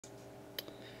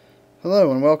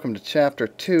Hello and welcome to Chapter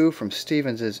 2 from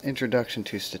Stevens' Introduction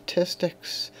to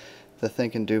Statistics, the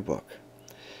Think and Do book.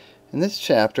 In this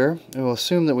chapter, we will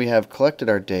assume that we have collected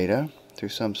our data through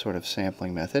some sort of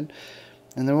sampling method,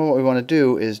 and then what we want to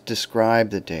do is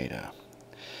describe the data.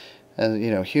 As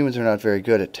you know, humans are not very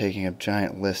good at taking a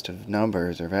giant list of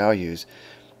numbers or values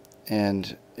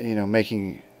and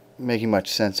making much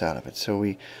sense out of it. So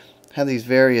we have these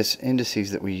various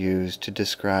indices that we use to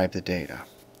describe the data.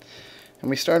 And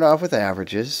we start off with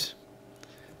averages,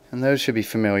 and those should be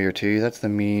familiar to you. That's the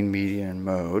mean, median, and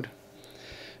mode.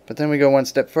 But then we go one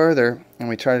step further and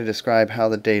we try to describe how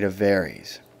the data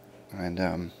varies.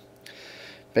 And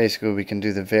basically we can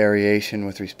do the variation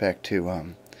with respect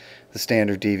to the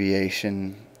standard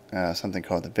deviation, something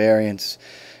called the variance,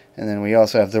 and then we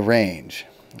also have the range,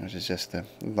 which is just the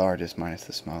largest minus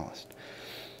the smallest.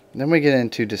 And then we get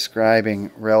into describing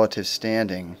relative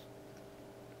standing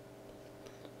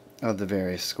of the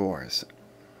various scores.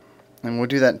 And we'll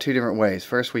do that in two different ways.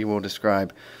 First, we will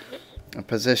describe a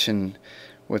position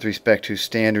with respect to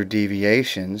standard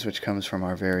deviations, which comes from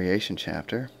our variation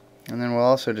chapter. And then we'll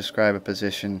also describe a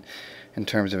position in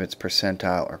terms of its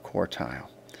percentile or quartile.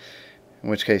 In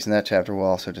which case, in that chapter, we'll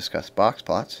also discuss box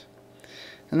plots.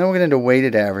 And then we'll get into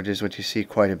weighted averages, which you see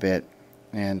quite a bit,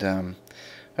 and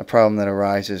a problem that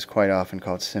arises quite often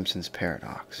called Simpson's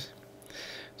paradox.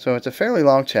 So it's a fairly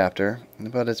long chapter,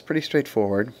 but it's pretty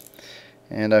straightforward,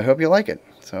 and I hope you like it.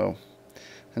 So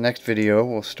the next video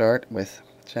will start with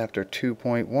chapter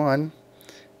 2.1,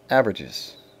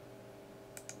 averages.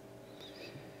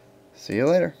 See you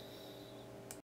later.